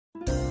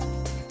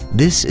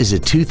This is a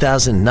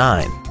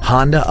 2009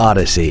 Honda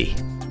Odyssey.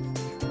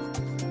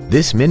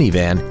 This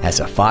minivan has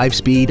a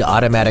 5-speed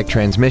automatic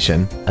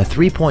transmission, a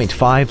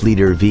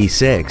 3.5-liter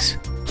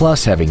V6.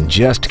 Plus, having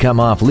just come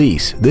off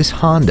lease, this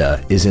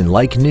Honda is in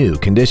like-new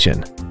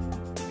condition.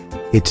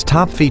 Its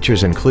top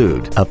features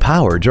include a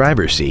power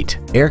driver's seat,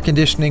 air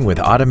conditioning with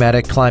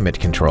automatic climate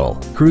control,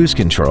 cruise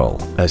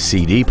control, a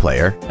CD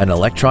player, an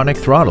electronic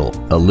throttle,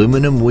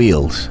 aluminum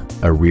wheels,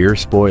 a rear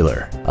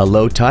spoiler, a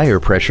low tire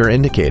pressure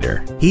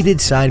indicator,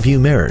 heated side view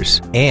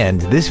mirrors,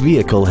 and this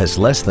vehicle has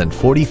less than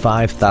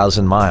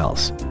 45,000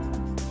 miles.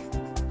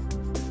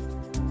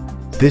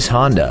 This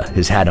Honda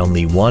has had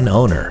only one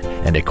owner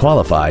and it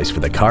qualifies for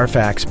the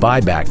Carfax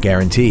buyback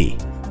guarantee.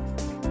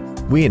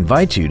 We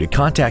invite you to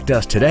contact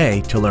us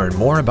today to learn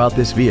more about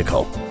this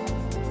vehicle.